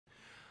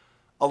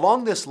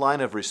Along this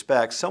line of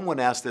respect, someone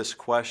asked this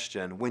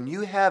question: when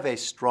you have a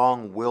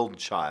strong-willed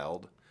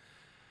child,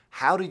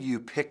 how do you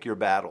pick your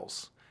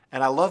battles?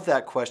 And I love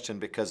that question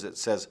because it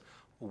says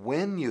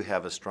when you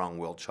have a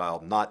strong-willed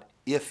child, not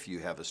if you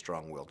have a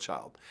strong-willed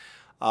child.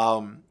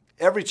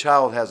 Every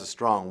child has a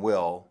strong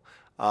will.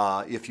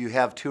 If you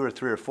have 2 or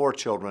 3 or 4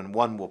 children,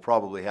 one will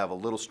probably have a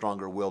little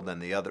stronger will than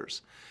the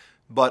others.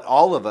 But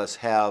all of us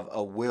have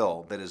a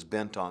will that is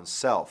bent on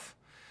self.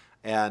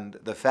 And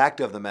the fact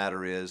of the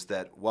matter is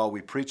that while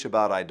we preach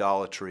about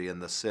idolatry in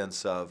the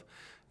sense of,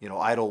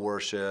 idol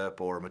worship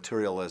or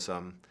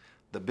materialism,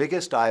 the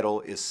biggest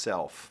idol is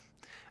self.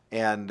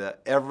 And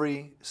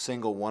every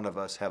single one of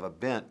us have a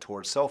bent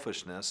towards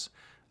selfishness,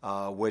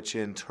 which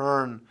in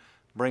turn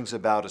brings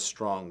about a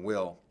strong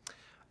will.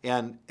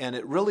 And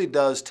it really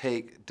does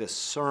take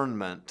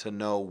discernment to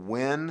know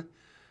when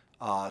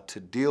to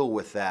deal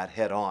with that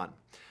head on.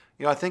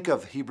 I think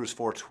of Hebrews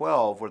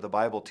 4:12, where the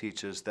Bible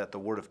teaches that the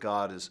Word of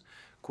God is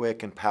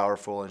quick and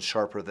powerful and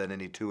sharper than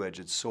any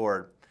two-edged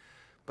sword.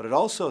 But it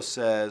also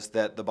says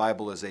that the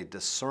Bible is a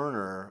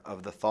discerner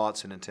of the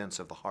thoughts and intents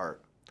of the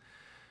heart.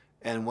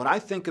 And when I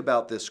think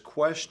about this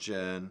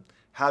question,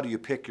 how do you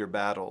pick your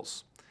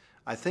battles?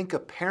 I think a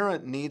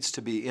parent needs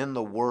to be in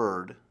the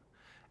Word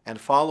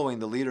and following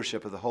the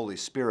leadership of the Holy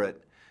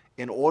Spirit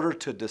in order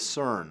to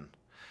discern.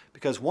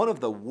 Because one of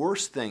the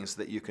worst things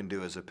that you can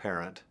do as a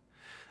parent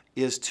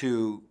is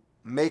to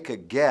make a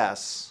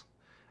guess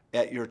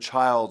at your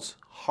child's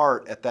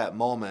heart at that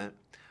moment,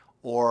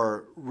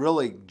 or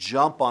really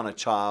jump on a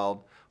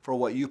child for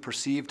what you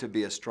perceive to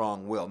be a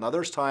strong will. Now,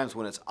 there's times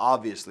when it's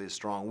obviously a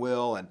strong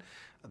will and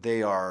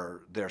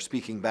they're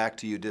speaking back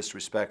to you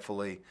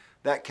disrespectfully.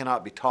 That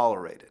cannot be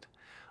tolerated.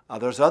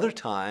 There's other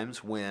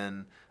times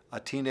when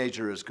a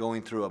teenager is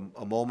going through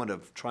a moment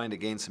of trying to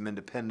gain some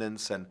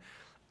independence, and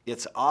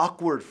it's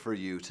awkward for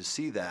you to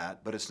see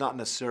that, but it's not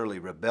necessarily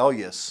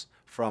rebellious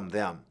from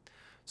them.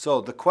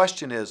 So the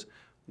question is,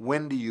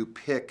 when do you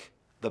pick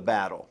the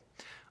battle?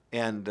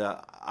 And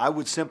I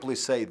would simply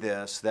say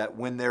this, that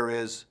when there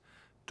is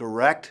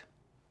direct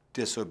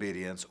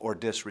disobedience or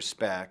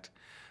disrespect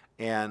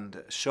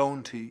and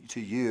shown to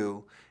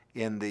you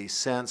in the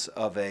sense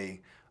of a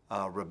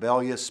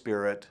rebellious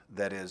spirit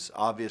that is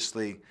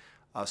obviously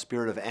a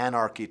spirit of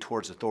anarchy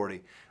towards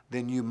authority,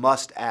 then you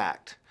must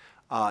act.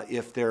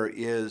 If there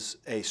is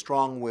a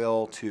strong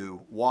will to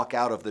walk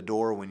out of the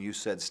door when you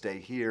said stay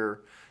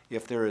here,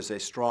 if there is a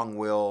strong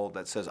will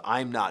that says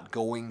I'm not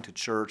going to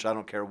church, I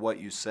don't care what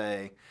you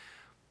say,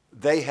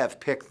 they have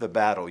picked the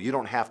battle. You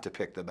don't have to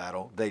pick the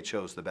battle. They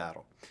chose the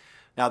battle.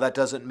 Now, that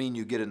doesn't mean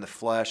you get in the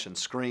flesh and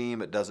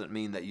scream. It doesn't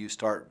mean that you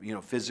start,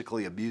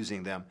 physically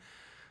abusing them.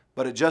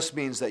 But it just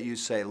means that you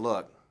say,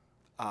 look,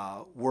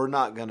 we're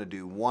not going to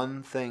do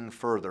one thing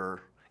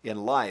further in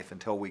life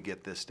until we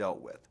get this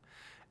dealt with.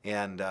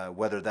 And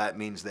whether that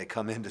means they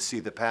come in to see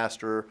the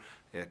pastor,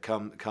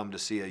 come to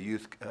see a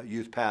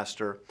youth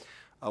pastor,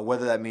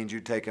 whether that means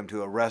you take them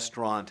to a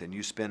restaurant and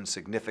you spend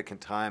significant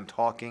time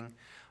talking,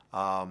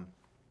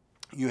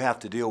 you have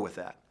to deal with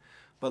that.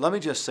 But let me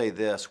just say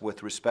this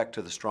with respect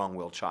to the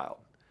strong-willed child.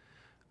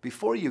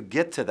 Before you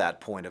get to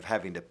that point of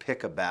having to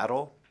pick a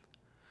battle,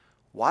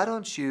 why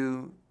don't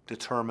you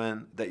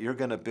determine that you're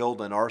going to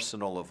build an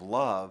arsenal of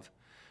love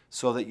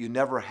so that you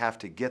never have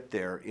to get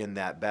there in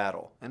that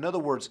battle? In other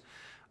words,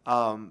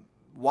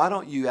 why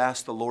don't you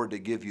ask the Lord to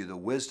give you the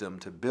wisdom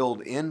to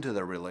build into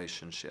the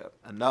relationship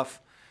enough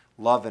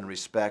love and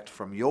respect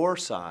from your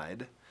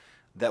side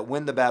that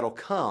when the battle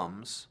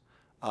comes,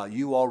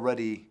 you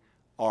already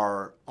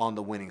are on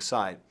the winning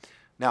side.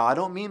 Now, I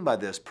don't mean by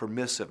this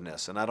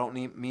permissiveness, and I don't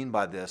mean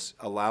by this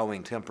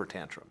allowing temper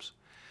tantrums.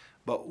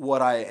 But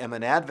what I am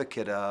an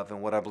advocate of,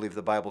 and what I believe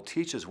the Bible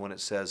teaches when it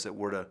says that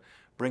we're to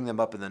bring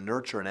them up in the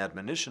nurture and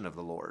admonition of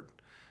the Lord.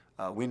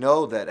 We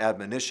know that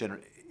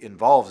admonition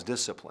involves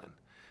discipline,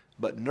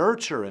 but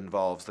nurture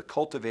involves the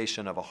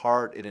cultivation of a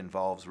heart. It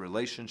involves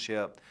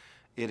relationship.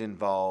 It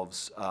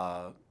involves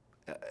a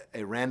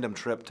random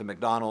trip to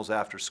McDonald's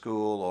after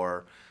school,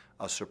 or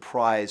a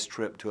surprise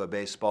trip to a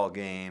baseball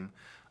game.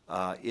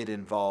 It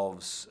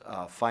involves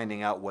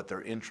finding out what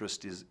their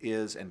interest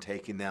is and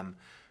taking them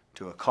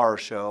to a car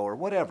show or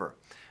whatever.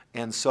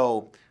 And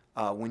so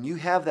when you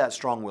have that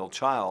strong-willed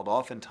child,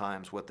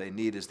 oftentimes what they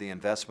need is the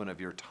investment of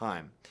your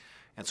time.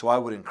 And so I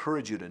would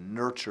encourage you to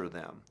nurture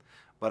them.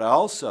 But I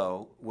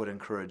also would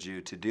encourage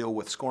you to deal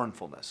with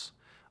scornfulness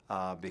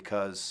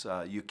because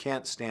you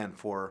can't stand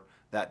for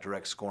that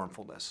direct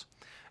scornfulness.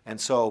 And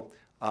so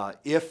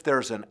if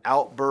there's an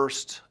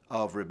outburst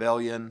of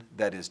rebellion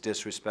that is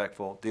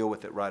disrespectful, deal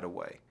with it right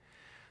away.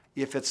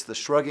 If it's the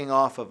shrugging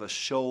off of a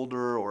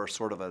shoulder or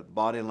sort of a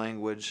body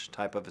language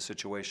type of a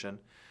situation,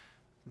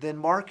 then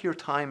mark your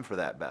time for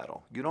that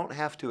battle. You don't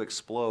have to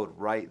explode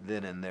right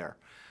then and there.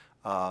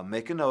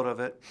 Make a note of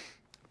it.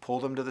 Pull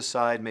them to the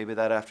side maybe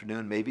that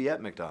afternoon, maybe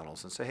at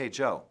McDonald's, and say, hey,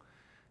 Joe,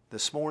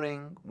 this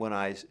morning when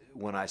I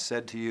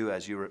said to you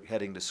as you were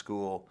heading to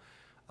school,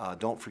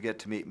 don't forget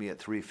to meet me at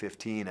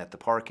 3:15 at the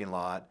parking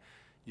lot,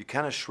 you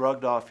kind of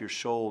shrugged off your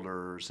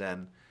shoulders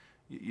and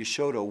you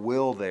showed a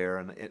will there,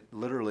 and it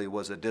literally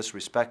was a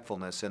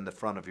disrespectfulness in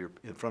front of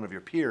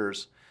your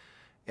peers,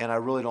 and I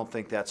really don't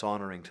think that's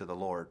honoring to the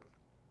Lord.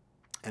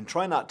 And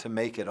try not to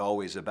make it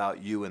always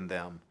about you and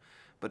them,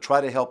 but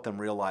try to help them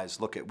realize,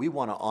 look, we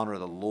want to honor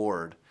the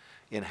Lord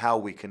in how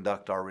we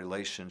conduct our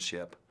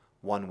relationship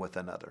one with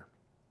another.